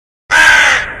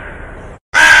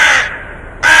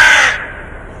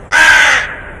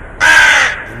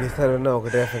ఎన్నిసార్లు ఉన్నా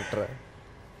ఒకటే ఎఫెక్టరా.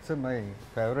 So my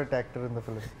favourite actor in the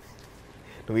film.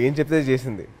 నువ్వేం చెప్తే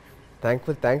చేసింది.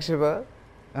 థ్యాంక్స్ శివ.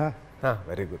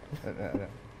 Very good.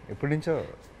 ఎప్పటి నుంచో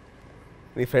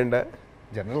నీ ఫ్రెండా?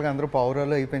 జనరల్గా అందరూ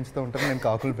పావురాలు అవి పెంచుతూ ఉంటారు, నేను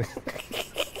కాకులు పెంచుతాను.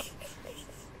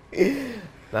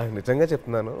 నాకు నిజంగా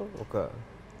చెప్తున్నాను, ఒక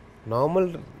నార్మల్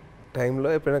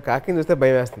టైంలో ఎప్పుడైనా కాకిని చూస్తే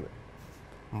భయం వేస్తుంది.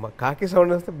 కాకి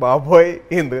సౌండ్ వస్తే బాబోయ్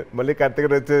ఎందుకు మళ్ళీ కార్తీక్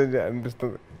వచ్చేది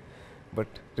అనిపిస్తుంది.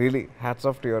 But really hats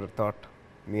off to your thought.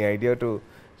 నీ ఐడియా టు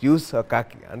యూస్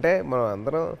కాకి అంటే మనం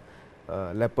అందరం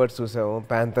లెపర్డ్స్ చూసాము,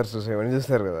 ప్యాంథర్స్ చూసాము, ఇవన్నీ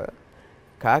చూస్తారు కదా.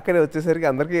 కాకి వచ్చేసరికి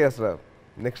అందరికీ అసలు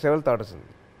నెక్స్ట్ లెవెల్ థాట్ వచ్చింది.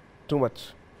 Too much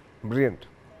brilliant.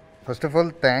 First of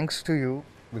all thanks to you,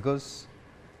 because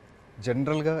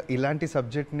జనరల్గా ఇలాంటి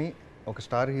సబ్జెక్ట్ని ఒక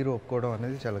స్టార్ హీరో ఒప్పుకోవడం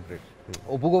అనేది చాలా గ్రేట్.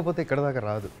 ఒప్పుకోకపోతే ఇక్కడ దాకా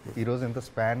రాదు. ఈరోజు ఎంత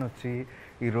స్పాన్ వచ్చి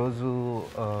ఈరోజు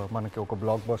మనకి ఒక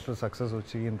బ్లాక్ బస్టర్ సక్సెస్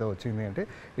వచ్చి ఇంత వచ్చింది అంటే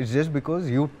it's just because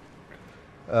you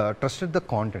trusted the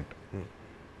content.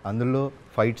 అందులో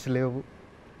ఫైట్స్ లేవు,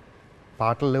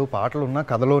 పాటలు లేవు, పాటలు ఉన్నా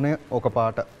కథలోనే ఒక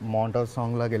పాట మౌంటాజ్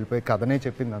సాంగ్ లాగా వెళ్ళిపోయి కథనే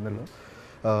చెప్పింది. అందులో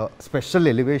స్పెషల్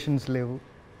ఎలివేషన్స్ లేవు,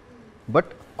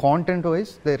 but content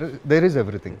wise there is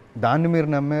everything. దాన్ని మీరు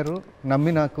నమ్మారు,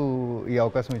 నమ్మి నాకు ఈ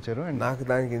అవకాశం ఇచ్చారు. అండ్ నాకు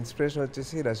దానికి ఇన్స్పిరేషన్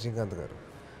వచ్చేసి రజనీకాంత్ గారు.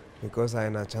 బికాస్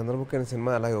ఆయన చంద్రముఖి అనే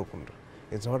సినిమా అలాగే ఒప్పుకుంటారు.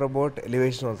 It's not about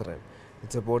elevation all the time,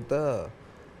 it's about the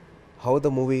how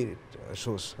the movie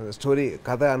shows story,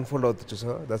 కథ అన్ఫోల్డ్ అవుతుంది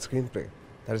చూసా, the screen play,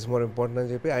 that is more important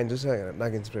అని చెప్పి ఆయన చూసా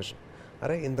నాకు ఇన్స్పిరేషన్.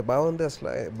 అరే ఇంత బాగుంది అసలు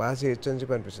బాగా చేయొచ్చు అని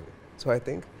చెప్పి అనిపిస్తుంది. సో ఐ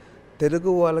థింక్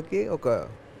తెలుగు వాళ్ళకి ఒక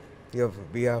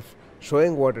we are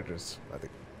showing what it is. అది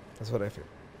that's what I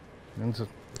feel.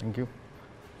 Thank you.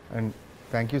 And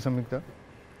thank you Samyutha.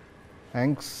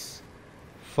 Thanks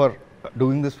for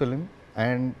doing this film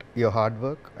and your hard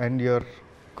work and your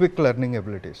quick learning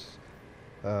abilities.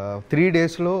 3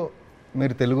 daysలో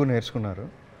మీరు తెలుగు నేర్చుకున్నారు.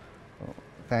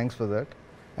 Thanks for that.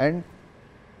 And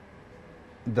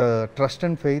the trust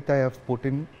and faith I have put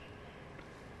in,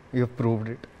 you have proved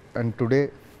it, and today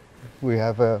we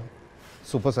have a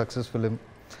super success film.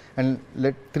 And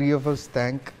let 3 of us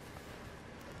thank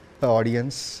the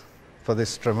audience for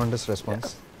this tremendous response.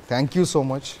 Thank you so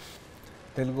much.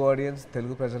 Telugu audience,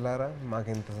 Telugu ప్రజలారా,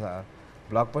 మాకు ఇంత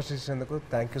block buster ఇచ్చినందుకు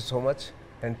thank you so much.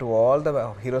 And to all the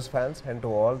heroes fans and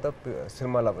to all the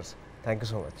cinema lovers, thank you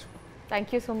so much.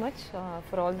 Thank you so much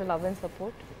for all the love and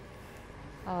support.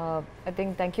 I think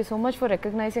thank you so much for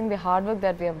recognizing the hard work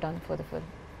that we have done for the film.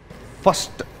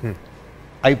 First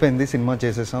అయిపోయింది, cinema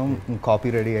చేసేసాం, copy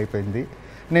ready అయిపోయింది.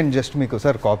 నేను just మీకు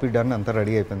sir copy done అంతా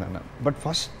ready అయిపోయింది అన్నాను. But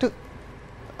first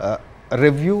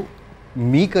review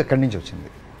మీకు ఎక్కడి నుంచి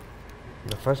వచ్చింది?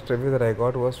 The first review that I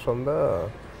got was from the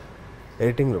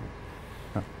editing room.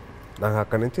 నాకు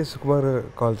అక్కడి నుంచి సుకుమార్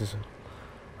కాల్ చేశారు.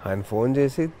 ఆయన ఫోన్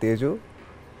చేసి Teju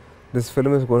this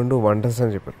film is going to wonders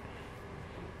అని చెప్పారు.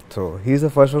 So he's the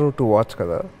first one to watch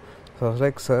కదా. So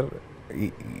like sir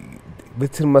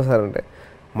with cinema sir అంటే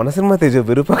మన సినిమా తేజు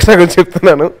విరూపాక్ష గురించి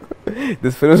చెప్తున్నాను,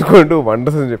 this film is going to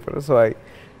wonders అని చెప్పారు. So I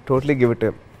totally give it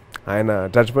him. ఆయన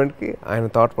జడ్జ్మెంట్కి, ఆయన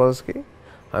thought ప్రాసెస్కి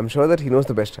I'm sure that he knows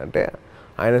the best. అంటే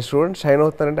ఆయన స్టూడెంట్ షైన్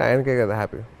అవుతారంటే ఆయనకే కదా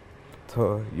happy. So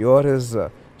you are his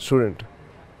student.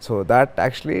 So that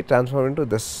actually transform in to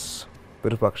this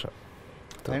Virupaksha.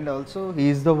 And also he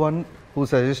is the one who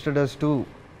suggested us to,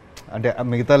 అంటే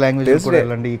మిగతా language కూడా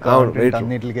వెళ్ళండి, ఈ content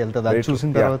అన్నిటికి వెళ్తుంది. అది చూసిన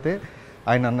తర్వాతే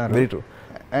ఆయన అన్నారు. Very true.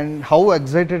 And how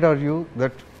excited are you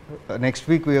that next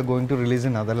week we are going to release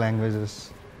in other languages?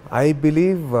 I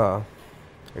believe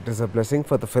it is a blessing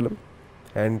for the film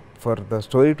and for the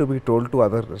story to be told to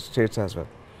other states as well.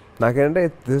 Nakante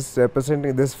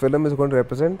this film is going to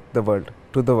represent the world,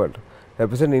 to the world,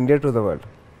 represent India to the world.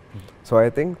 So I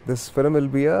think this film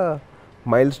will be a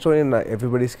milestone in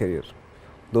everybody's career,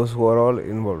 those who are all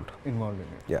involved in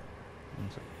it. Yeah,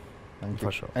 thank you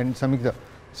for sure. And Samyutha,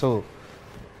 so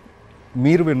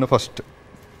మీరు విన్న first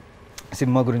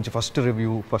cinema గురించి first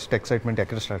review, first excitement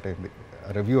ఎక్కడ start అయింది?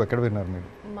 Review ఎక్కడ విన్నారు మీరు?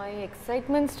 My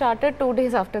excitement started 2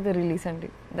 days after the release, and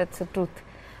that's the truth.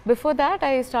 Before that,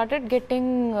 I started getting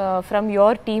from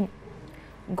your team,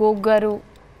 Gogaru,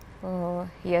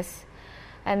 yes,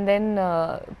 and then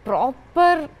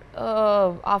proper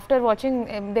after watching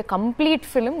the complete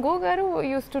film, Gogaru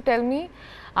used to tell me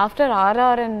after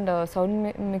RR and sound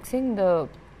mixing,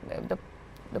 the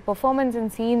performance and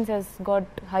scenes has got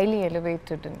highly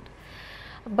elevated. And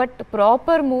but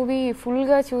proper movie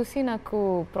ఫుల్గా చూసి నాకు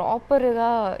ప్రాపర్గా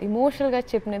ఎమోషనల్గా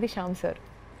చెప్పినది Shyam sir.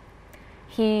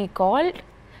 He called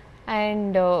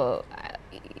and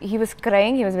he was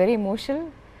crying, he was very emotional.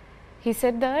 He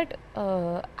said that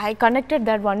I connected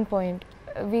that one point.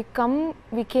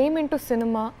 We came into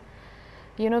cinema,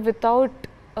 without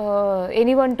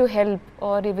anyone to help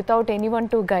or without anyone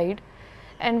to guide,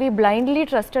 and we blindly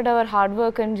trusted our hard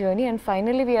work and journey, and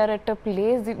finally we are at a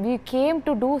place we came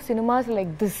to do cinemas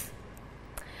like this.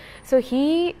 So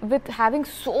he, with having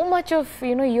so much of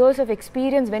years of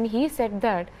experience, when he said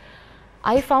that,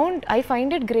 I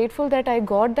find it grateful that I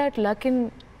got that luck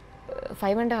in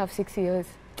 5.5, 6 years.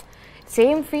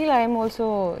 Same feel I am also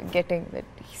getting that.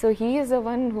 So he is the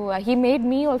one who he made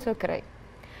me also cry,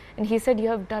 and he said, "You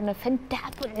have done a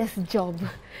fantabulous job."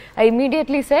 I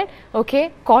immediately said, "Okay,"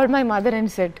 called my mother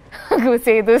and said, "Go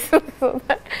say this." So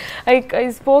that I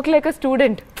spoke like a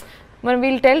student. When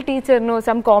we'll tell teacher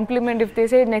some compliment, if they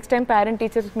say next time parent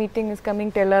teachers meeting is coming,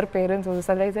 tell our parents also.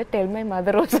 So I said, tell my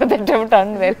mother also that I've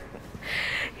done well.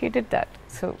 He did that.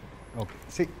 So okay,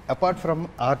 see, apart from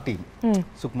our team,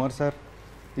 Sukumar sir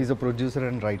is a producer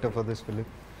and writer for this film.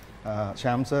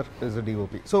 Shyam sir is a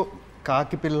DOP. So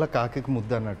కాకి పిల్ల కాకి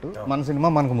ముద్ద అన్నట్టు మన cinema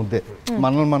మనకు ముద్దే,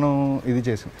 మనల్ని మనం ఇది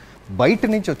చేసాం. బయట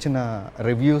నుంచి వచ్చిన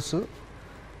రివ్యూస్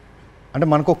అంటే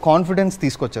మనకు కాన్ఫిడెన్స్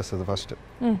తీసుకొచ్చేస్తుంది. ఫస్ట్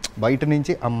బయట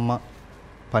నుంచి అమ్మ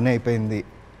పని అయిపోయింది,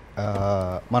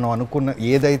 మనం అనుకున్న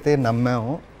ఏదైతే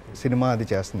నమ్మామో సినిమా అది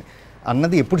చేస్తుంది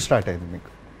అన్నది ఎప్పుడు స్టార్ట్ అయింది మీకు?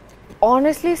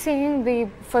 honestly saying, the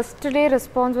first day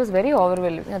response was very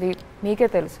overwhelming. అది మీకే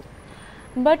తెలుసు.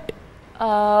 But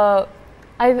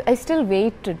I still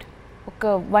waited. ఒక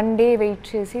 1 day వెయిట్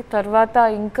చేసి తర్వాత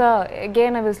ఇంకా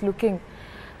again I was looking.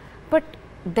 But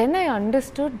then I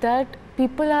understood that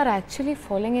people are actually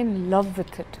falling in love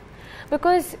with it.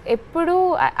 Because eppudu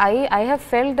I have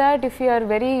felt that if you are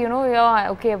very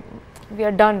yeah, okay, we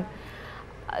are done,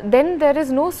 then there is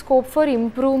no scope for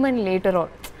improvement later on.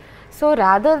 So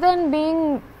rather than being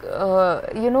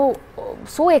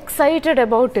so excited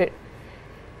about it,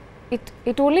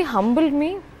 it only humbled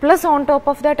me. Plus on top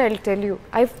of that, I'll tell you,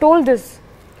 I've told this,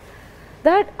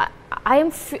 that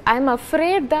I'm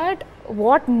afraid that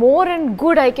what more and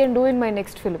good I can do in my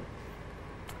next film.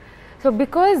 So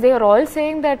because they are all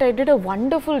saying that I did a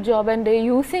wonderful job, and they're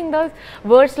using those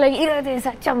words like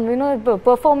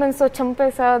performance so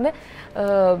champesa,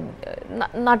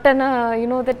 natana,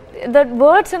 that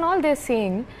words and all they're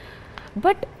saying.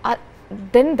 But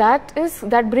then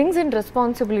that brings in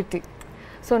responsibility.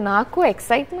 So naku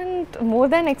excitement, more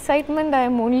than excitement, I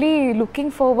am only looking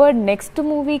forward next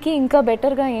movie ki inka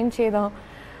better ga em chedam,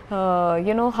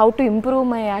 how to improve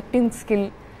my acting skill,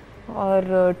 or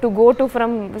to go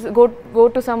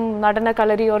to some Natana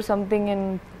Kalari or something,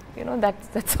 and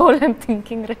that's all I'm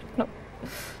thinking right now.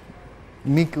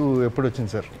 మీకు ఎప్పుడు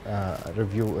వచ్చింది sir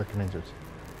review ఎక్కడి నుంచి వచ్చింది?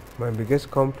 My biggest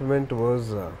compliment was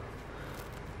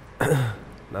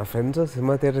నా friends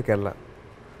cinema థియేటర్కి వెళ్ళా.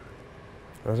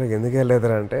 అసలు ఎందుకు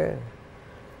వెళ్ళలేదురా అంటే,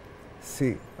 see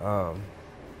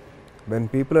when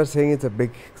people are saying it's a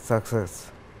big success,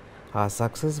 ఆ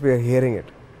success we are hearing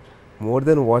it more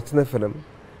than watching the film.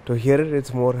 To hear it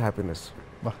it's more happiness.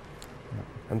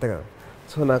 అంతే కదా.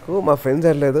 సో నాకు మా ఫ్రెండ్స్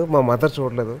వెళ్ళలేదు, మా మదర్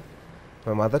చూడలేదు.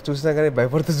 మా మదర్ చూసినా కానీ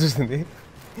భయపడుతూ చూసింది.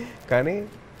 కానీ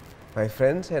my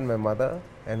friends and my mother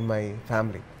and my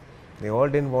family, they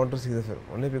all dent want to see the film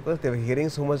only because they were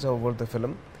hearing so much about the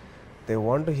film. They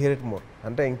want to hear it more,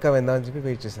 అంటే ఇంకా విందామని చెప్పి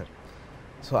wait చేశారు.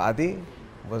 So అది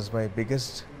was my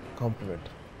biggest compliment.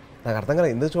 నాకు అర్థం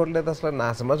కాలేదు ఎందుకు చూడలేదు అసలు. నా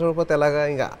సినిమా చూడకపోతే ఎలాగా,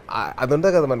 ఇంకా అది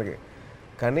ఉంటుంది కదా మనకి.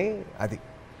 కానీ అది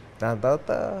దాని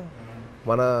తర్వాత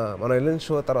మనం వెళ్ళిన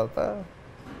షో తర్వాత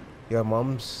your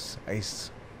moms ice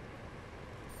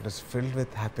it was filled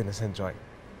with happiness and Joy.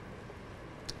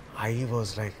 I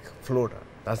was like float.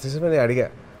 నా సినిమా నేను అడిగా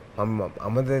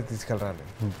అమ్మ దగ్గర తీసుకెళ్ళరా అని.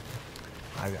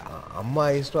 అది అమ్మ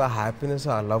ఐస్లో ఆ హ్యాపీనెస్,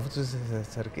 ఆ లవ్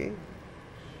చూసేసరికి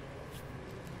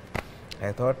I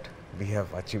thought we have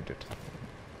achieved it.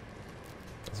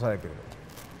 So అయిపోయింది.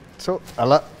 సో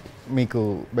అలా మీకు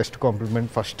బెస్ట్ కాంప్లిమెంట్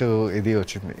ఫస్ట్ ఇది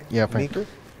వచ్చింది. మీకు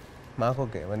మాకు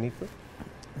ఓకే. నీకు?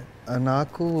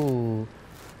 నాకు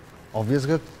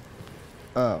ఆబ్వియస్గా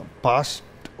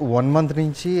పాస్ట్ 1 month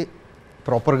నుంచి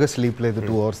ప్రాపర్గా స్లీప్ లేదు.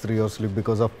 2 hours 3 hours sleep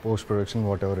because of post production,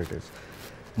 what ever it is.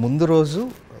 ముందు రోజు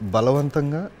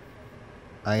బలవంతంగా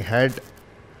I had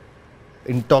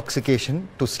intoxication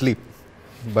to sleep,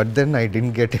 but then I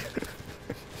didn't get it.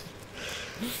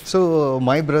 So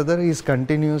my brother is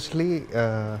continuously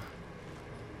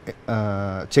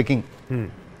checking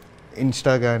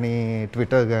Insta కానీ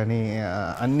Twitter కానీ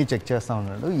అన్నీ check చేస్తూ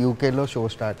ఉన్నాడు. యూకేలో show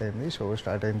start అయింది. షో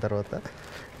స్టార్ట్ అయిన తర్వాత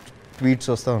ట్వీట్స్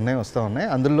వస్తూ ఉన్నాయి.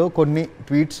 అందులో కొన్ని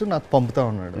ట్వీట్స్ నాకు పంపుతూ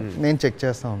ఉన్నాడు. నేను చెక్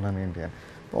చేస్తూ ఉన్నాను ఏంటి అని.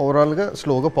 ఓవరాల్గా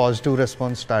స్లోగా పాజిటివ్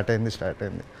రెస్పాన్స్ స్టార్ట్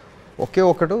అయింది. ఒకే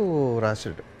ఒకడు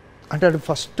రాశాడు. అంటే అది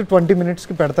ఫస్ట్ 20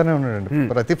 minutesకి పెడతానే ఉన్నాడు.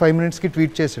 ప్రతి 5 minutesకి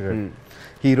ట్వీట్ చేసాడు.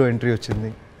 హీరో ఎంట్రీ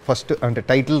వచ్చింది. ఫస్ట్ అంటే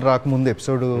టైటిల్ రాకముందు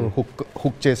ఎపిసోడ్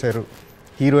హుక్ చేశారు.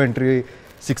 హీరో ఎంట్రీ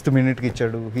 6th మినిట్కి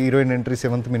ఇచ్చాడు, హీరోయిన్ ఎంట్రీ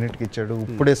 7th మినిట్కి ఇచ్చాడు,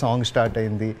 ఇప్పుడే సాంగ్ స్టార్ట్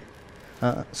అయింది,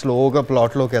 స్లోగా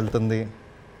ప్లాట్లోకి వెళ్తుంది,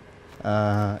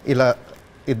 ఇలా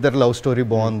ఇద్దరు లవ్ స్టోరీ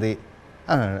బాగుంది,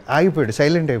 ఆగిపోయాడు,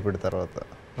 సైలెంట్ అయిపోయాడు. తర్వాత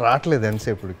రావట్లేదు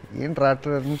ఎంతసేపుడికి, ఏంటి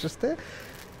రావట్లేదు అని చూస్తే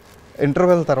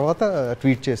ఇంటర్వెల్ తర్వాత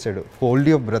ట్వీట్ చేశాడు, హోల్డ్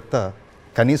యువర్ బ్రెత్,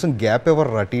 కనీసం గ్యాప్ ఎవరు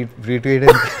రా ట్వీట్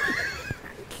వేయడానికి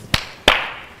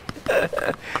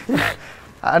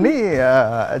అని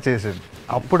చేశాడు.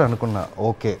 అప్పుడు అనుకున్నా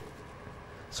okay,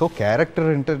 so character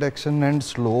introduction and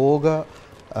స్లోగా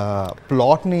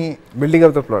ప్లాట్ని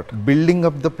బిల్డింగ్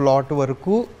అప్ ద ప్లాట్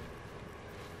వరకు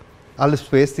వాళ్ళు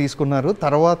స్పేస్ తీసుకున్నారు.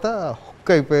 తర్వాత హుక్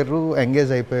అయిపోయారు,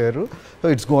 ఎంగేజ్ అయిపోయారు. So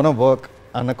it's gonna a work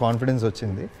అన్న కాన్ఫిడెన్స్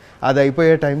వచ్చింది. అది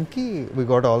అయిపోయే టైంకి we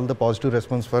got all the positive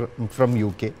response from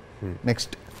UK,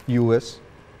 next US.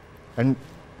 And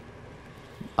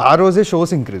ఆ రోజే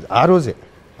షోస్ ఇంక్రీజ్,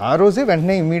 ఆ రోజే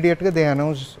వెంటనే ఇమ్మీడియట్గా దే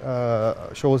అనౌన్స్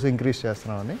షోస్ ఇంక్రీజ్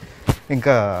చేస్తున్నామని.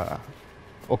 ఇంకా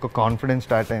ఒక కాన్ఫిడెన్స్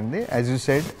స్టార్ట్ అయింది. యాజ్ యూ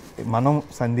సెడ్, మనం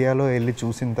సంధ్యాలో వెళ్ళి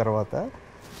చూసిన తర్వాత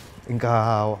ఇంకా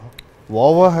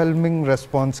ఓవర్వెల్మింగ్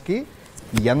రెస్పాన్స్కి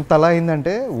ఎంతలా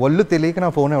అయిందంటే ఒళ్ళు తెలియక నా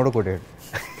ఫోన్ ఎవడో కొట్టాడు.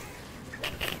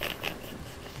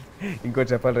 ఇంకో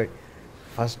చెప్పాలి,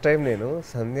 ఫస్ట్ టైం నేను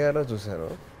సంధ్యాలో చూశాను,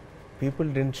 people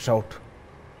didn't shout,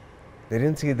 they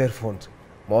didn't see there phones.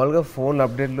 మామూలుగా ఫోన్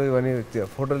అప్డేట్లు ఇవన్నీ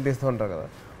ఫోటోలు తీస్తూ ఉంటారు కదా,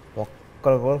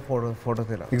 ఒక్కరు కూడా ఫోటో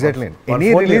తీయాలి. ఎగ్జాక్ట్లీ, ఎనీ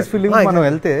రిలీజ్ ఫిలిం మనం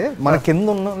వెళ్తే మన కింద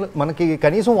ఉన్న మనకి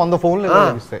కనీసం 100 ఫోన్లు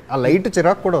లభిస్తాయి. ఆ లైట్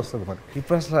చిరాకు కూడా వస్తుంది మనకి.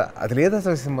 ఇప్పుడు అసలు అది లేదు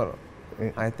అసలు సినిమాలో.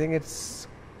 I think it's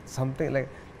something like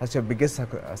that's your biggest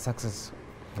success.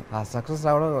 ఆ సక్సెస్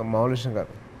రావడం మామూలు విషయం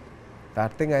కాదు.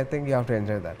 That thing I think you have to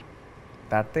enjoy that.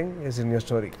 That thing is in your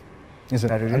story.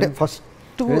 అంటే ఫస్ట్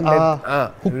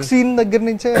హుక్ సీన్ దగ్గర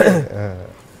నుంచే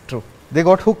ట్రూ, దే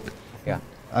గాట్ హుక్డ్.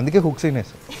 అందుకే hook scene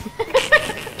వేసాం.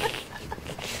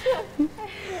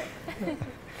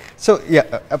 So yeah,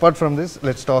 apart from this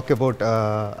let's talk about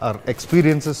our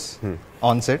experiences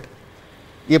on set.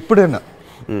 ఎప్పుడైనా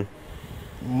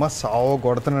మా సావు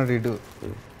కొడుతున్నాడు ఇటు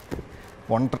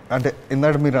అంటే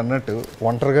ఇందాక మీరు అన్నట్టు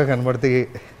ఒంటరిగా కనబడితే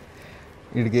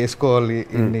వీడికి వేసుకోవాలి,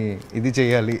 ఇన్ని ఇది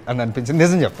చేయాలి అని అనిపించింది.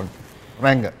 నిజం చెప్పండి,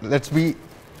 ఫ్రాంక్గా, లెట్స్ బీ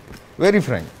వెరీ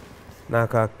ఫ్రాంక్.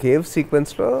 నాకు ఆ కేవ్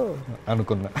సీక్వెన్స్లో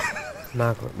అనుకున్నా,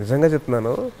 నాకు నిజంగా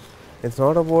చెప్తున్నాను, it's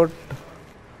not about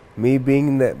me being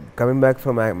in the coming back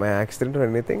from my accident or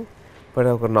anything, but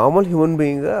ఒక నార్మల్ హ్యూమన్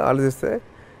బీయింగ్గా ఆలోచిస్తే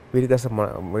వీడికి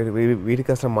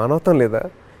అసలు మానవత్వం లేదా,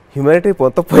 హ్యూమానిటీ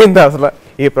మొత్తం పోయిందా, అసలు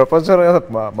ఈ ప్రపంచంలో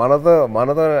మానవత్వం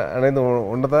అనేది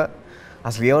ఉండదా,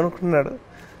 అసలు ఏమనుకుంటున్నాడు.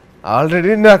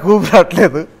 ఆల్రెడీ నాకు ఊపి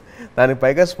రావట్లేదు, దానికి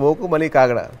పైగా స్మోక్ మళ్ళీ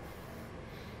కాగడ.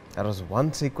 That was one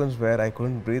sequence where I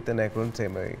couldn't breath and I couldn't say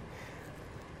my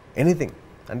anything.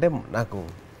 అంటే నాకు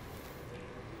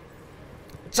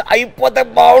అయిపోతే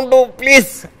బాగుండు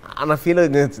ప్లీజ్ అన్న ఫీల్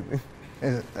వచ్చింది.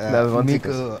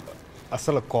 మీకు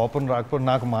అసలు కోపం రాకపోతే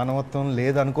నాకు మానవత్వం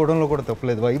లేదు అనుకోవడంలో కూడా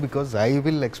తప్పలేదు. Why? Because I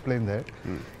will explain that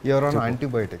your on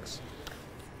antibiotics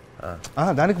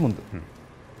దానికి ముందు.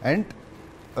 అండ్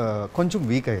కొంచెం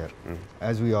వీక్ అయ్యారు,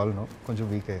 యాజ్ వీ ఆల్ నో, కొంచెం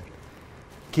వీక్ అయ్యారు.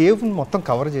 కేవ్ మొత్తం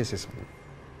కవర్ చేసేసాం.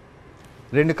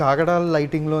 2 కాగడాల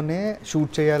లైటింగ్లోనే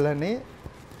షూట్ చేయాలని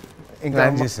ఇంకా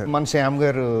మన శ్యామ్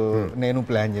గారు నేను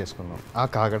ప్లాన్ చేసుకున్నాం. ఆ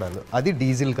కాగడాలు, అది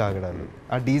డీజిల్ కాగడాలు,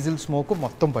 ఆ డీజిల్ స్మోక్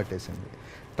మొత్తం పట్టేసింది.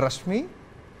 Trust me,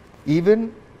 even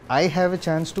I have a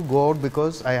chance to go out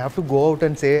because I have to go out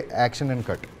and say action and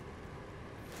cut.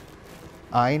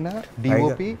 ఆయన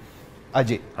డిఓపి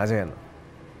అజయ్ అన్న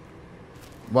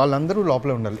వాళ్ళందరూ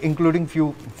లోపలే ఉండాలి, including few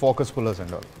focus pullers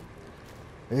and all.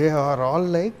 They are all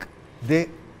like they,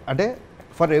 అంటే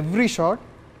for every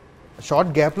shot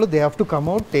గ్యాప్లో they have to come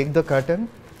out, take the curtain,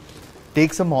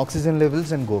 take some oxygen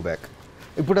levels and go back.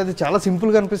 ఇప్పుడు అది చాలా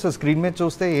సింపుల్గా అనిపిస్తుంది, స్క్రీన్ మీద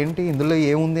చూస్తే ఏంటి ఇందులో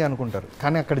ఏముంది అనుకుంటారు,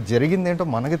 కానీ అక్కడ జరిగింది ఏంటో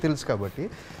మనకు తెలుసు. కాబట్టి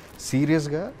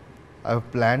సీరియస్గా I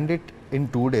planned it in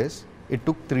 2 days. It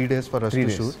took 3 days for us to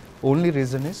shoot. Only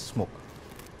reason is smoke,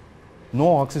 no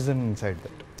oxygen inside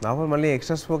that. నాకు మళ్ళీ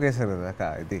ఎక్స్ట్రా స్మోక్ వేసారు కదా,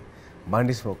 ఇది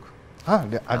బండి స్మోక్.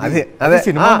 అదే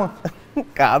సినిమా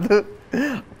కాదు,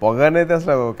 పొగ అనేది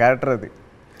అసలు క్యారెక్టర్, అది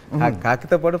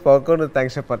కాకితో పాటు పొగ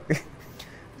థ్యాంక్స్ చెప్పాలి.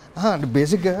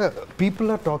 బేసిక్గా people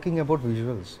are talking about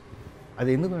visuals. అది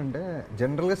ఎందుకంటే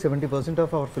జనరల్గా 70%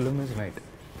 of our film is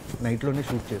నైట్లోనే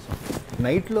shoot చేసాం.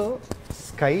 నైట్లో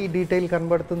స్కై డీటెయిల్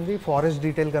కనబడుతుంది, ఫారెస్ట్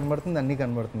డీటెయిల్ కనబడుతుంది, అన్నీ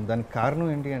కనబడుతుంది. దానికి కారణం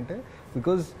ఏంటి అంటే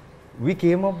because we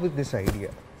came up with this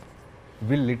idea.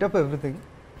 We lit up everything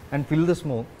and fill the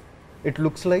smoke. It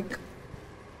looks like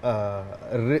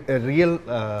real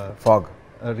fog.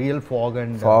 Real fog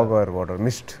and fog or water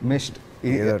mist.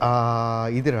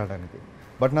 ఇది రావడానికి.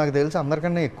 బట్ నాకు తెలిసి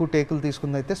అందరికన్నా ఎక్కువ టేకులు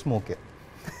తీసుకుంది అయితే స్మోకే.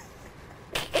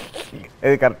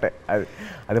 అది కరెక్టే,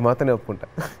 అది మాత్రం నేను ఒప్పుకుంటా.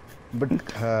 But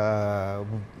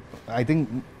I think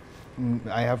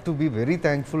I have to be very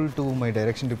thankful to my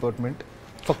direction department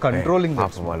for controlling.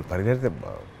 వాళ్ళు పరిగెడితే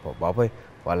బాబాయ్,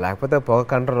 వాళ్ళు లేకపోతే పొగ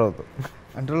కంట్రోల్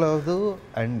అవ్వదు.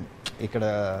 అండ్ ఇక్కడ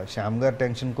శ్యామ్ గారి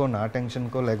టెన్షన్కో నా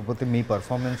టెన్షన్కో లేకపోతే మీ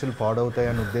పర్ఫార్మెన్స్లు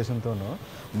పాడవుతాయనే ఉద్దేశంతోనో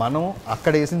మనం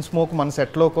అక్కడ వేసిన స్మోక్ మన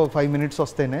సెట్లో ఒక 5 minutes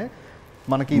వస్తేనే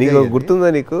మనకి. నీకు గుర్తుందా,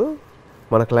 నీకు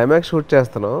మన క్లైమాక్స్ షూట్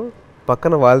చేస్తున్నాం,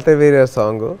 పక్కన వాళ్ళతే వేరే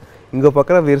సాంగ్, ఇంకో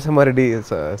పక్కన వీరసమారెడ్డి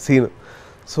scene.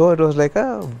 So it was like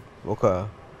ఒక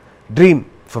డ్రీమ్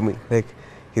ఫర్ మీ. లైక్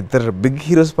ఇద్దరు బిగ్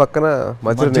హీరోస్ పక్కన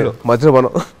మధ్యలో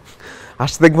మనం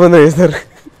అష్టదిగ్బంధం వేస్తారు.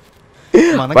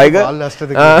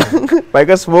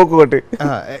 పైగా స్మోక్ ఒకటి.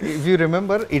 If you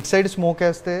remember, it side smoke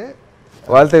వేస్తే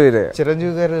వాళ్ళతే వేరే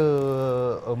చిరంజీవి గారు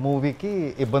మూవీకి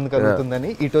ఇబ్బంది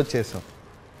కలుగుతుందని ఇటు వచ్చేసాం.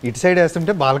 ఇటు సైడ్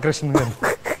వేస్తుంటే బాలకృష్ణ గారు.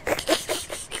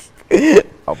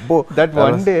 అబ్బో, దట్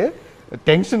వన్ డే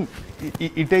టెన్షన్,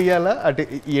 ఇటు వేయాలా అటు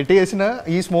ఎటు వేసినా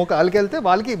ఈ స్మోక్ వాళ్ళకి వెళ్తే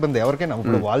వాళ్ళకి ఇబ్బంది, ఎవరికైనా.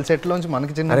 ఇప్పుడు వాళ్ళ సెట్లోంచి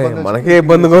మనకి చిన్న మనకే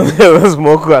ఇబ్బందిగా ఉంది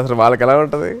స్మోక్, అసలు వాళ్ళకి ఎలా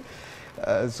ఉంటుంది.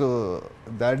 So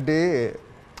that day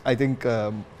I think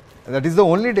that is the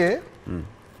only day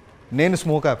నేను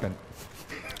స్మోక్ ఆపాను.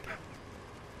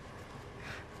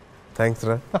 థ్యాంక్స్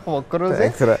రా. ఒక్కరోజే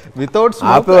వితౌట్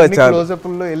స్మోక్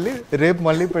క్లోజప్లో వెళ్ళి రేపు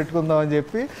మళ్ళీ పెట్టుకుందాం అని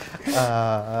చెప్పి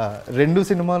 2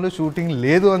 సినిమాలు షూటింగ్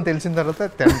లేదు అని తెలిసిన తర్వాత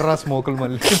తెండ్రా స్మోకులు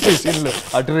మళ్ళీ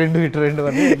అటు 2 ఇటు 2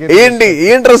 అని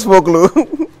ఏంట్రా స్మోకులు.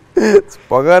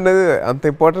 పొగ అనేది అంత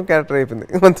ఇంపార్టెంట్ క్యారెక్టర్ అయిపోయింది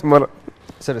మన సినిమాలో.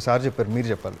 సరే సార్ చెప్పారు, మీరు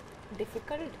చెప్పాలి.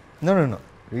 No.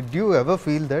 Did you ever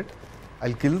feel that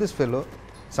I'll kill this fellow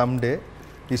someday?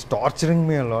 He's torturing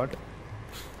me a lot.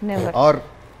 Never. Or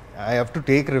I have to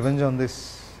take revenge on this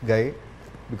guy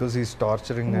because he's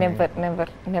torturing me. Never.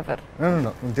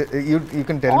 No. You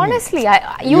can tell honestly,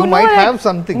 me. You might have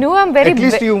something. No, I'm very. At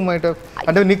least you might have.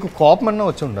 అంటే నీకు కోపం అన్న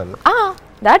వచ్చి ఉండాలి.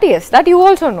 That yes, that you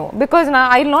also know, because now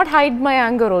I'll not hide my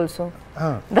anger also.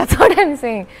 That's what I'm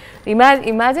saying.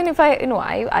 Imagine if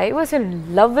I was in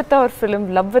love with our film,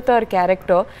 love with our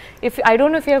character. If I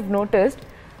don't know if you have noticed,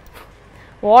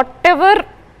 whatever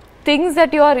things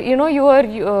that you are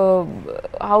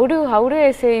how do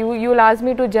I say, you'll ask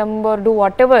me to jump or do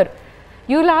whatever,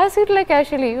 you'll ask it like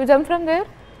actually you jump from there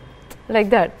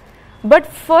like that. But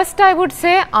first I would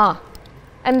say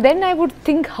and then I would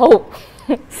think how.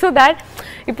 So that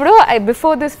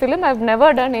before this film I've never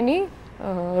done any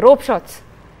rope shots.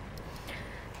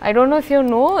 I don't know if you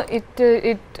know,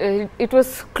 it was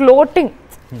cloting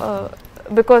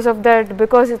because of that,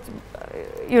 because it's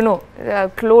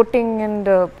cloting and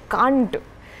can't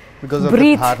because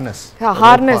breathe. Of the harness. Yeah,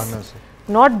 harness.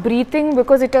 Not breathing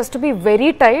because it has to be very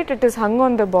tight. It is hung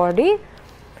on the body.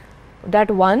 That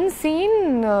one scene,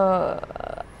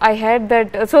 I had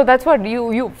that. So that's what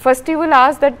you first you will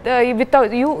ask that without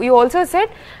you also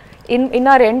said. In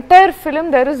our entire film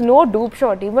there is no dupe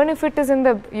shot, even if it is in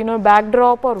the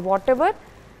backdrop or whatever,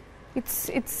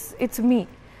 it's me.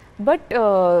 But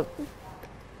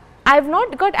I've not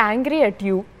got angry at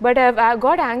you, but I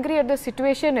got angry at the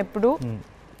situation eppudu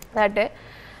that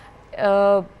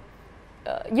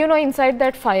inside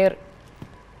that fire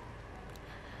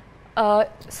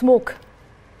smoke.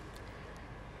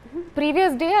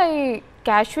 Previous day I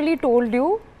casually told you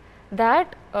that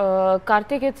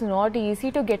Karthik, it's not easy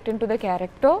to get into the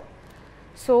character,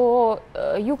 so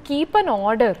you keep an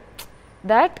order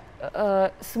that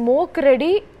smoke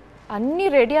ready, anni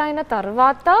ready aina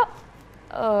tarvata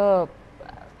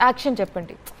action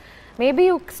cheppandi. Maybe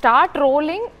you start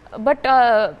rolling, but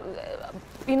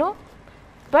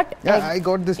but I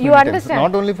got this you understand times.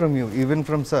 Not only from you, even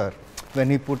from sir, when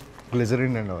he put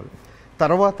glycerin and all,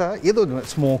 తర్వాత ఏదో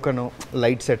smoke అనో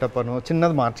light setup అనో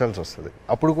చిన్నది మార్చాల్సి వస్తుంది.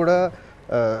 అప్పుడు కూడా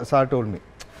sir told me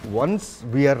once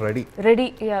we are ready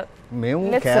మేము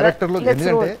క్యారెక్టర్లో,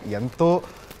 ఎందుకంటే ఎంతో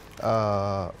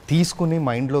తీసుకుని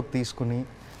మైండ్లోకి తీసుకుని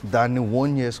దాన్ని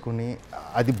ఓన్ చేసుకుని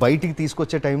అది బయటికి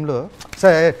తీసుకొచ్చే టైంలో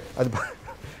సరే అది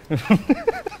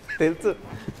తెలుసు.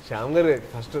 శ్యామ్ గారు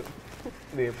ఫస్ట్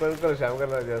నేను ఎప్పుడు శ్యామ్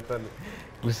గారు చేస్తాను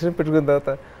గ్లిసరిన్ పెట్టుకున్న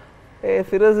తర్వాత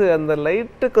ఫిరోజ్ అంత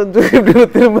లైట్ కొంచెం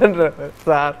తినమని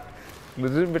సార్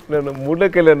గ్లిసరిన్ పెట్టినాను,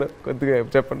 మూడ్లోకి వెళ్ళాను, కొద్దిగా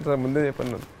చెప్పండి సార్, ముందే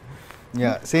చెప్పండి.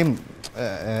 Yeah, same.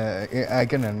 I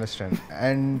can understand.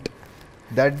 And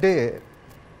that day,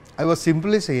 I was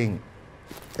simply saying,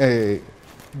 hey,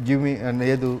 give me an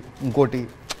edu, unkoti,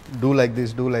 do like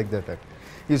this, do like that.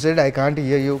 You said, I can't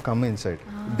hear you, come inside.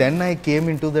 Then I came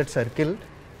into that circle,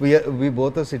 we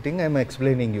both are sitting, I am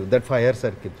explaining you, that fire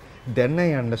circle. Then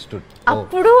I understood.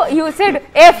 Appudu you said,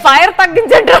 fire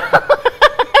tagginchadra.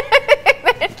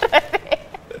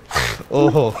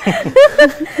 ఓహో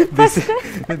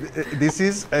this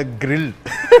is a grill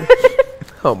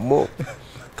అమ్మో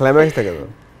climax కదా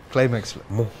climax లో.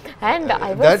 And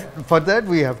I was That for that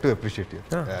we have to appreciate you.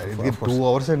 ఇది 2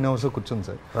 hours and hours కూర్చుంది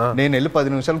sir. నేను వెళ్ళి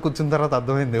 10 నిమిషాలు కూర్చున్న తర్వాత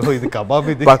అర్థమైంది ఓ ఇది కబాబ్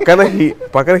ఇది.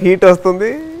 పక్కన హీట్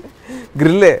వస్తుంది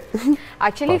గ్రిల్లే.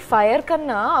 యాక్చువల్లీ ఫైర్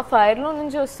కన్నా ఆ ఫైర్ లో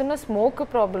నుంచి వస్తున్న smoke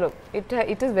problem.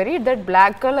 It is very that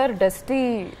black colour dusty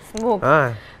smoke.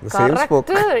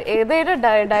 Correct ఏదైనా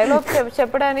డైలాగ్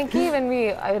చెప్పడానికి when we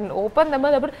open them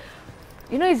up,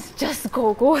 it's just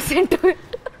goes into it.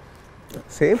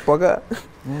 Same పొగ.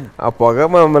 ఆ పొగ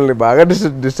మమ్మల్ని బాగా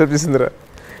డిస్టర్బ్ చేసిందిరా.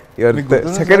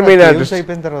 సెకండ్ మెయిన్ ఆర్టిస్ట్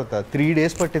అయిపోయిన తర్వాత 3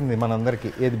 days పట్టింది మనందరికి.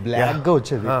 ఏది బ్లాక్ గా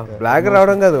వచ్చేది. బ్లాక్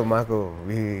రావడం కాదు మాకు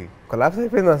కొలాప్స్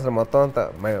అయిపోయింది అసలు మొత్తం అంతా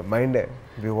మైండే.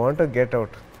 We want to get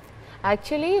out.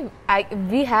 Actually,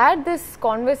 we had this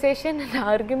conversation and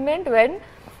argument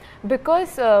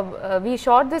because we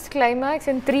shot this climax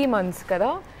in 3 months,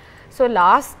 kada. So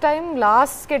last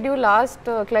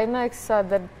climax,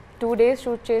 the 2 days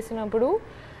shoot చేసినప్పుడు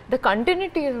the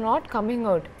continuity is not coming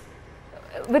out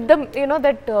with the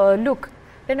that look.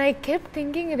 Then I kept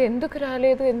thinking ఇది ఎందుకు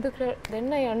రాలేదు. Then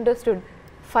I understood.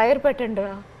 Fire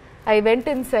పెట్టండిరా. I went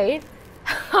inside.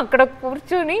 అక్కడ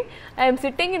కూర్చొని I am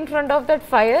sitting in front of that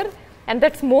fire and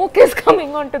that smoke is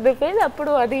coming onto the face.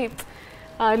 అప్పుడు అది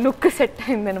look set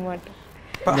అయింది అనమాట.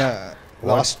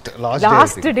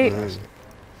 Last day.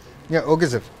 Okay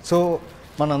sir. So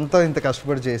మనంతా ఇంత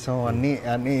కష్టపడి చేసాం, అన్నీ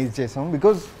ఇది చేసాం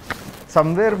because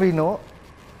somewhere we know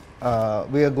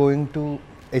we are going to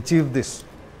achieve this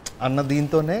అన్న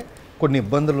దీంతోనే కొన్ని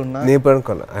ఇబ్బందులు ఉన్నాయి. నేను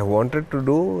అనుకోవాలి ఐ వాంటెడ్ టు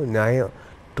డూ న్యాయం,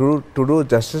 to do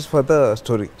justice for the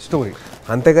story.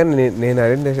 అంతేగాని నేను I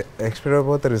didn't expect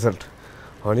about the result.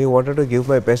 Only wanted to give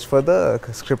my best for the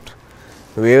script.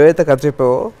 నువ్వు ఏవైతే కథ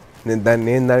చెప్పావో నేను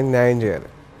దానికి న్యాయం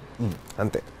చేయాలి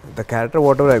అంతే. The character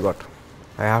what ever I got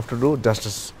I have to do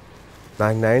justice.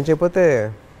 నాకు న్యాయం చేయకపోతే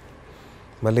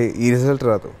మళ్ళీ ఈ రిజల్ట్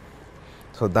రాదు.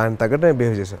 సో దానికి తగ్గట్టు నేను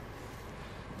బిహేవ్ చేశాను.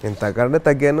 నేను తగ్గంటే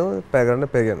తగ్గాను, పెరగంటే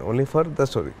పెరిగాను. ఓన్లీ ఫర్ ద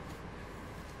స్టోరీ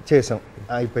చేసాం.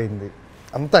 అయిపోయింది,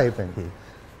 అంతా అయిపోయింది.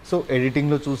 సో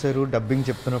ఎడిటింగ్లో చూసారు, డబ్బింగ్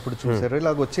చెప్తున్నప్పుడు చూసారు,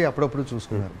 ఇలాగ వచ్చి అప్పుడప్పుడు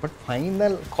చూసుకున్నారు. బట్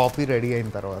ఫైనల్ కాపీ రెడీ అయిన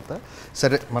తర్వాత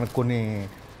సరే మనకు కొన్ని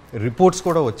రిపోర్ట్స్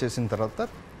కూడా వచ్చేసిన తర్వాత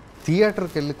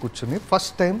థియేటర్కి వెళ్ళి కూర్చుని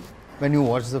first time when you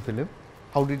watch the film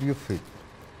how did you feel?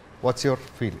 What's your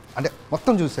feel? అంటే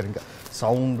మొత్తం చూసారు, ఇంకా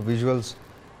సౌండ్, విజువల్స్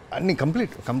అన్నీ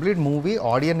కంప్లీట్ మూవీ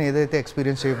ఆడియన్స్ ఏదైతే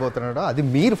ఎక్స్పీరియన్స్ చేయబోతున్నాడో అది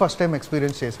మీరు ఫస్ట్ టైం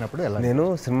ఎక్స్పీరియన్స్ చేసినప్పుడు ఎలా? నేను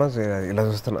సినిమా ఇలా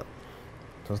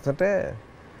చూస్తుంటే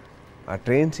ఆ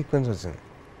ట్రైన్ సీక్వెన్స్ వచ్చింది.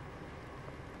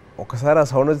 ఒకసారి ఆ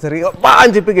సౌండ్ వచ్చేసరికి బా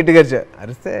అని చెప్పి గట్టిగా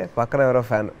అరిస్తే పక్కన ఎవరో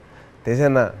ఫ్యాన్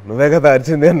తేజన్న నువ్వే కదా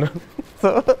అరిచింది అన్న. సో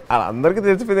అలా అందరికీ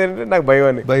తెలిసిపోయింది ఏంటంటే నాకు భయం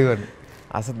అని.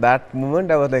 అసలు that moment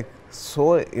I was like so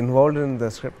involved in the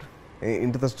script,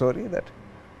 into the story, that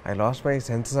I lost my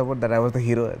senses about that I was the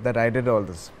hero, that I did all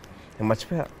this.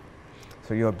 Machpeya. So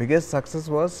your biggest success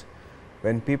was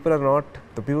when people are not,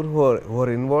 the people who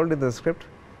are involved in the script,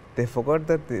 they forgot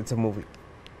that it's a movie.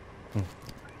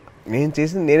 నేను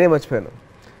చేసింది నేనే మర్చిపోయాను.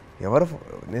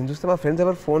 నేను చూస్తే మా friends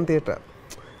ఎవరు phone theatre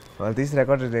వాళ్ళు తీసి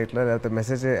రికార్డ్ చేయట్లా, లేకపోతే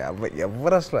మెసేజ్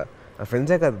ఎవరు అసలు నా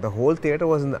ఫ్రెండ్సే కాదు, the whole theatre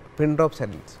was in the pin drop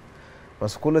silence. మా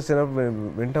స్కూల్లో వచ్చినప్పుడు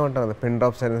వింటూ ఉంటాం కదా pin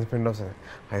drop silence.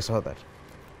 I saw that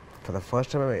for the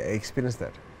first time. I experience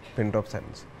that pin drop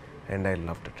silence and I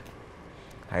loved it.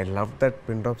 I love that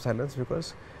pin drop silence because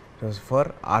it was for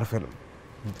are film.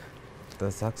 The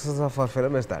success of our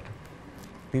film is that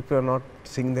people are not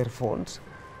seeing their phones,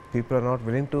 people are not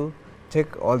willing to check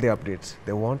all the updates,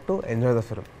 they want to enjoy the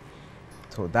film.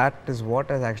 So that is what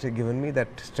has actually given me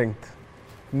that strength.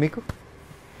 Miku,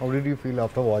 how did you feel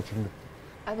after watching it?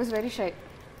 I was very shy.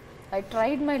 I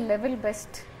tried my level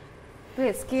best to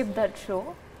escape that show,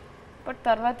 but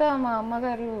tarvata ma amma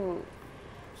garu,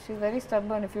 she's very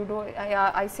stubborn. If you do,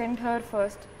 I sent her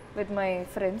first with my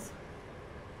friends,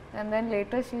 and then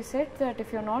later she said that if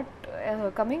you're not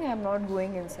coming, I am not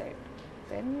going inside.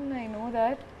 Then I know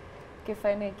that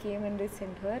fine, I came and I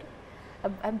sent her.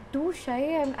 I'm too shy.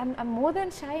 I'm more than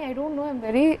shy. I don't know.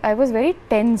 I was very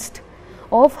tensed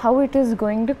of how it is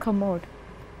going to come out.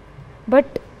 But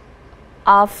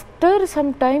after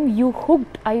some time, you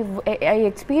hooked. I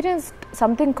experienced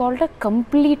something called a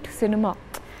complete cinema.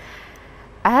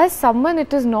 As someone,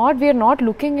 it is not. We are not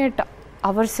looking at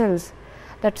ourselves.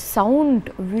 That sound,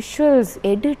 visuals,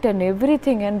 edit, and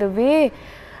everything, and the way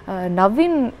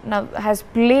Naveen has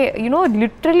played,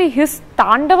 literally his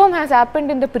tandavam has happened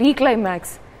in the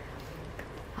pre-climax.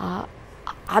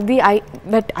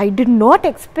 That I did not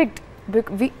expect.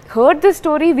 We heard the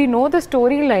story, we know the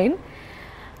storyline,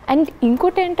 and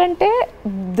ఇంకోటి ఏంటంటే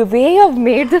the way of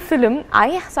made the film I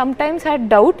sometimes had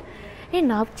doubt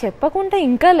నాకు చెప్పకుండా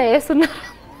ఇంకా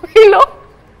లేస్తున్నారు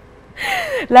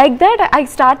like that I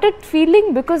started feeling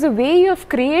because the way you have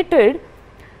created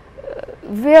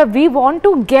where we want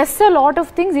to guess a lot of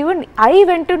things. Even I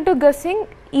went into guessing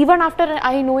even after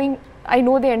I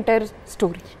know the entire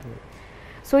story.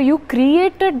 So you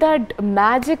created that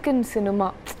magic in cinema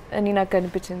ani naku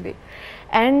anipichindi.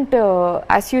 And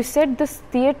as you said, this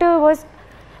theatre was,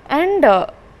 and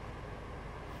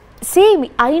same,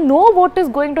 I know what is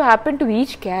going to happen to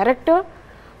each character,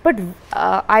 but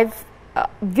I've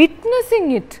witnessing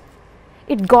it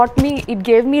got me, it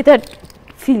gave me that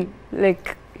feel, like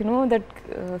that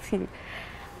feel.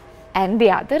 And the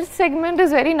other segment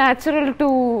is very natural to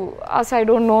us. I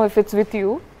don't know if it's with you,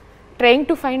 trying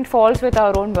to find faults with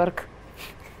our own work.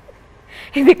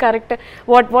 In the character,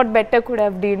 what better could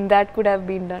have been, that could have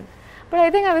been done. But I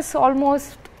think I was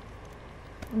almost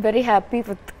very happy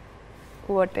with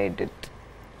what I did.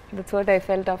 That's what I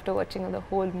felt after watching the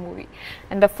whole movie.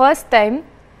 And the first time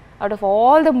out of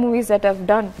all the movies that I've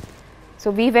done, so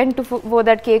we went to for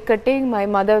that cake cutting. My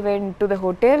mother went to the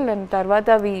hotel, and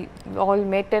Tarvata we all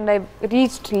met, and I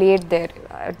reached late there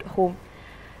at home.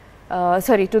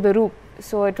 To the room.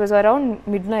 So it was around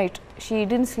midnight. She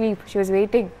didn't sleep. She was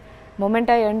waiting. Moment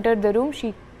I entered the room, she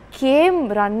came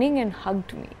running and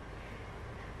hugged me.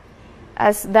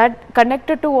 As that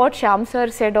connected to what Shyam sir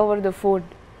said over the phone.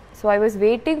 So I was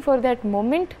waiting for that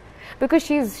moment because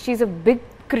she's a big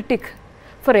critic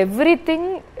for everything.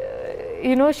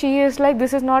 She is like,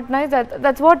 this is not nice.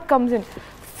 That's what comes in.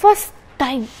 First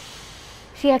time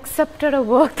she accepted a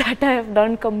work that I have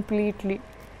done completely.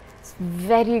 It's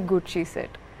very good, she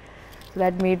said.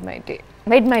 That made my day,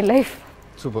 made my life.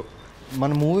 Super.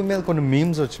 మన movie మీద కొన్ని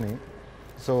memes వచ్చినాయి,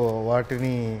 so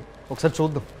వాటిని ఒకసారి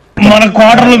చూద్దాం. మన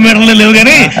క్వార్టర్లో మీటర్లు లేవు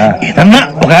కానీ ఏదన్నా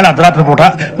ఒకవేళ అర్ధరాత్రి పూట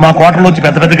మా క్వార్టర్లో వచ్చి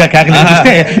పెద్ద పెద్దగా కేకలు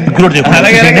ఇస్తే బిగ్గురోడ్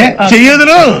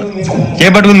చెయ్యదును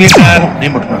చేపట్టుకుని మీరు సార్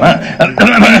నేను పట్టుకున్నా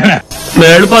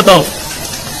మేము వెళ్ళిపోతాం,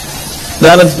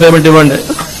 బ్యాలెన్స్ పేమెంట్ ఇవ్వండి.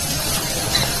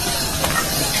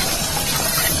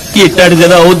 ఇట్టాడు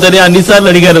కదా అవుద్దని అన్నిసార్లు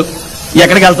అడిగారు,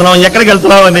 ఎక్కడికి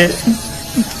వెళ్తున్నాం అని.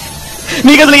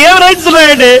 మీకు అసలు ఏం రైట్స్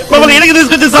ఉన్నాయండి మమ్మల్ని ఇంటికి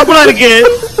తీసుకొచ్చి చంపడానికి?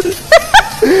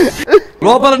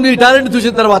 లోపల నీ టాలెంట్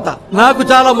చూసిన తర్వాత నాకు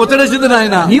చాలా ముచ్చటేసింది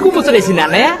నాయన. నీకు ముచ్చటేసింది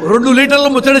అన్నయ్య? 2 లీటర్ల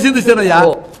ముచ్చటేసింది సీనయ్య.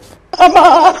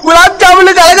 గులాబ్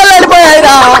జాములు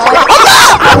కలగలేడిపోయాయిరా,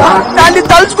 దాన్ని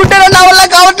తలుచుకుంటే నా వల్ల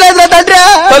కావట్లేదు తండ్రి.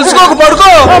 తలుచుకోక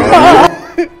పడుకో.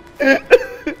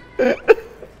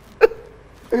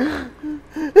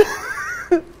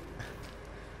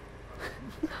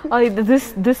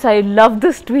 This I love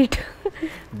this tweet.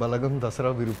 Balagam Dasara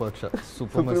Virupaksha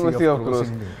Supremacy of crows.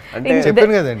 అంటే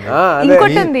చెప్పాను కదండి,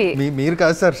 ఇంకోటి ఉంది, మీరు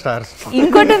కాదు సార్ స్టార్స్.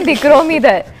 ఇంకోటి ఉంది క్రో మీద,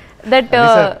 that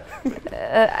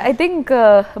I think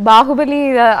Baahubali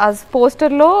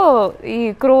poster లో ఈ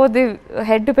క్రో ది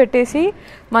హెడ్ పెట్టేసి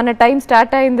మన టైం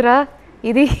స్టార్ట్ అయిందిరా,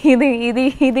 ఇది ఇది ఇది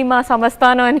ఇది మా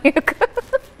సంస్థానం అని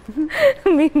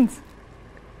మీన్స్.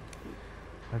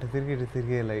 అటు తిరిగి ఇటు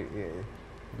తిరిగి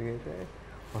తిరిగైతే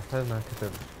వస్తుంది నాకు.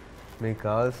 మీకు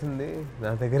కావాల్సింది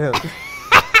నా దగ్గరే ఉంది,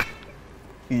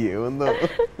 ఏముందో.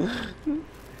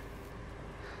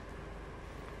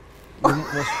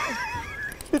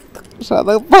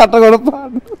 పాట కూడా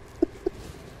పాడు.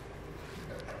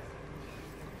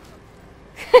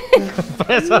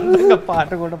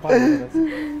 పాట కూడా పాడు.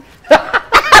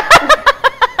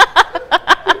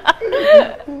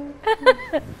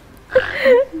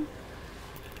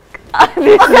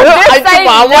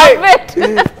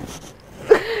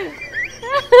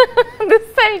 This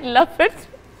I love it.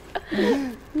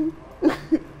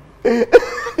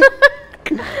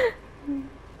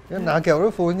 నాకెవరో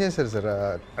phone చేశారు సార్,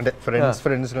 అంటే ఫ్రెండ్స్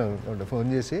ఫోన్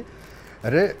చేసి,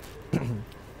 అరే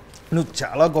నువ్వు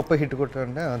చాలా గొప్ప హిట్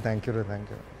కొట్టావంటే థ్యాంక్ యూ.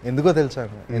 ఎందుకో తెలుసా?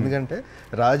 ఎందుకంటే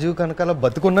రాజీవ్ కనకాల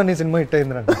బతుకున్న నీ సినిమా హిట్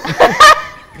అయిందిరా.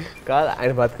 కాదు,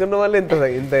 ఆయన బతుకున్న వల్ల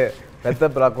ఇంత పెద్ద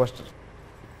బ్లాక్ బస్టర్.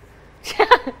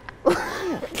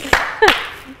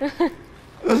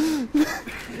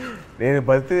 నేను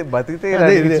బతికితే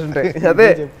అదే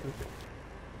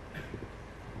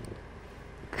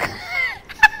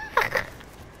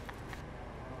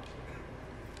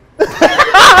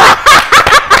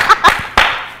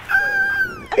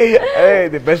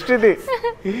ది బెస్ట్. ఇది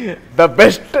ద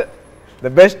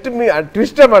బెస్ట్ మీ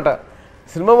ట్విస్ట్ అన్నమాట.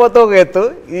 సినిమా మొత్తం ఒక ఎత్తు,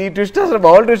 ఈ ట్విస్ట్ అసలు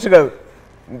మామూలు ట్విస్ట్ కాదు,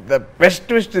 ద బెస్ట్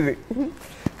ట్విస్ట్ ఇది.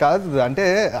 కాదు అంటే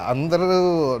అందరూ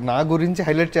నా గురించి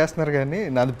హైలైట్ చేస్తున్నారు కానీ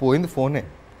నాది పోయింది ఫోనే.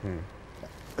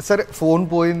 సరే ఫోన్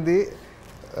పోయింది,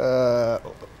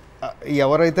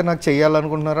 ఎవరైతే నాకు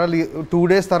చెయ్యాలనుకుంటున్నారో 2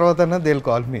 days తర్వాత they will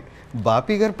call me.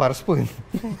 Bapi గారు పర్స్ పోయింది.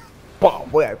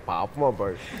 పాపం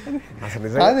అబ్బాయి అసలు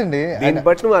కాదండి, దీన్ని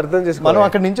బట్టి నువ్వు అర్థం చేసుకో. మనం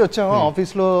అక్కడి నుంచి వచ్చాము,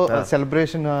 ఆఫీస్లో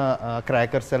సెలబ్రేషన్,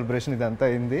 క్రాకర్ సెలబ్రేషన్ ఇదంతా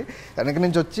అయింది. వెనక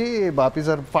నుంచి వచ్చి బాపీ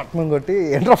సార్ పట్నం కొట్టి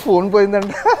ఏంట్రా ఫోన్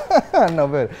పోయిందంట అని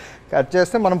నవ్వారు. కట్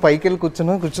చేస్తే మనం పైకి వెళ్ళి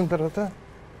కూర్చున్న తర్వాత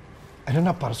అరే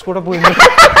నా పర్స్ కూడా పోయింది.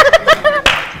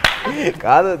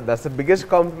 కాదు, that's the biggest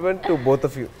compliment to both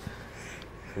of you.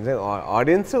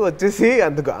 Audience వచ్చేసి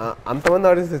అంతమంది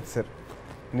ఆడియన్స్ వచ్చేసారు.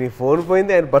 నీ ఫోన్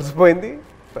పోయింది, ఆయన పర్స్ పోయింది,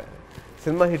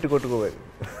 సినిమా హిట్ కొట్టుకోపోయింది.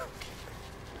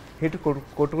 హిట్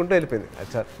కొట్టుకుంటూ వెళ్ళిపోయింది.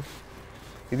 అచ్చా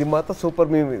ఇది మాత్రం సూపర్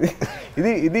మీమ్.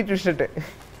 ఇది ట్విస్ట్ అంటే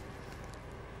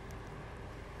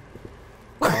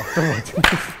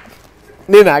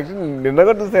నేను యాక్చువల్లీ నిన్న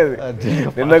కూడా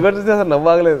చూస్తే అసలు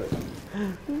నవ్వాగలేదు.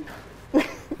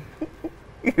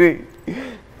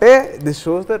 దిస్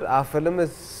షోస్ దట్ ఆ film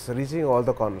is reaching all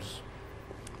the corners.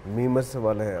 Memers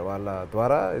వాళ్ళ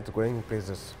ద్వారా it's going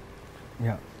places.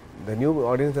 The new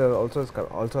audience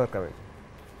also are coming.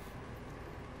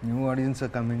 New audience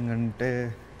are coming అంటే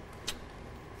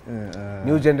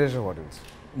New generation of audience.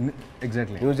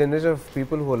 Exactly. New generation of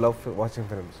people who love watching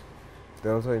films.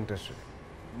 They're also interested.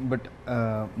 But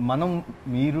మనం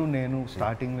మీరు నేను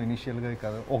స్టార్టింగ్లో ఇనిషియల్గా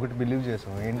కదా ఒకటి బిలీవ్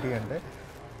చేసాం ఏంటి అంటే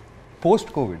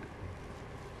పోస్ట్ కోవిడ్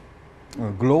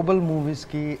గ్లోబల్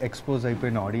మూవీస్కి ఎక్స్పోజ్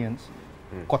అయిపోయిన ఆడియన్స్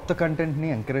కొత్త కంటెంట్ని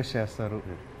ఎంకరేజ్ చేస్తారు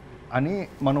అని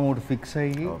మనం ఒకటి ఫిక్స్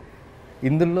అయ్యి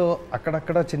ఇందులో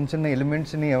అక్కడక్కడ చిన్న చిన్న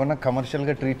ఎలిమెంట్స్ని ఏమైనా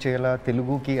కమర్షియల్గా ట్రీట్ చేయాలా,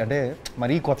 తెలుగుకి అంటే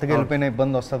మరీ కొత్తగా వెళ్ళిపోయిన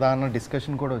ఇబ్బంది వస్తుందా అన్న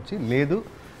డిస్కషన్ కూడా వచ్చి లేదు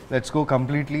లెట్స్ గో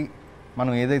కంప్లీట్లీ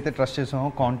మనం ఏదైతే ట్రస్ట్ చేసామో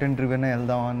కాంటెంట్ డ్రివెన్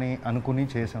వెళ్దామని అనుకుని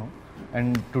చేసాం.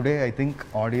 And today I think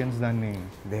audience దాన్ని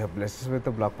They have blessed us with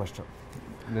a blockbuster.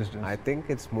 I think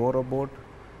it's more about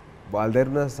వాళ్ళ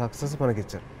దగ్గర సక్సెస్ మనకి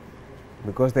ఇచ్చారు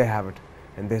because they have it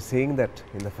and they're seeing that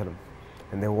in the film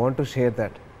and they want to share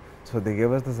that. So they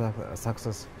gave us the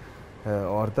success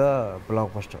or the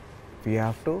blockbuster. We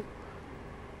have to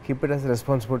keep it as a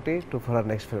responsibility for our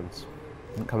next films,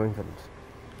 coming films.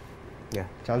 Yeah.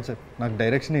 చాలు sir, నాకు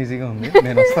direction ఈజీగా ఉంది,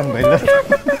 నేను వస్తాను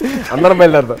అందరం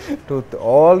బయలుదేరుతాం. To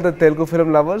all the Telugu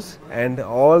film lovers and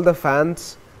all the fans,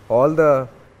 all the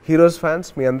heroes fans,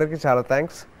 మీ అందరికీ చాలా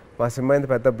thanks. మా సినిమా ఇంత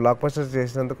పెద్ద బ్లాక్ బస్టర్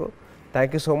చేసినందుకు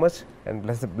thank you so much and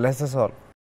bless us all.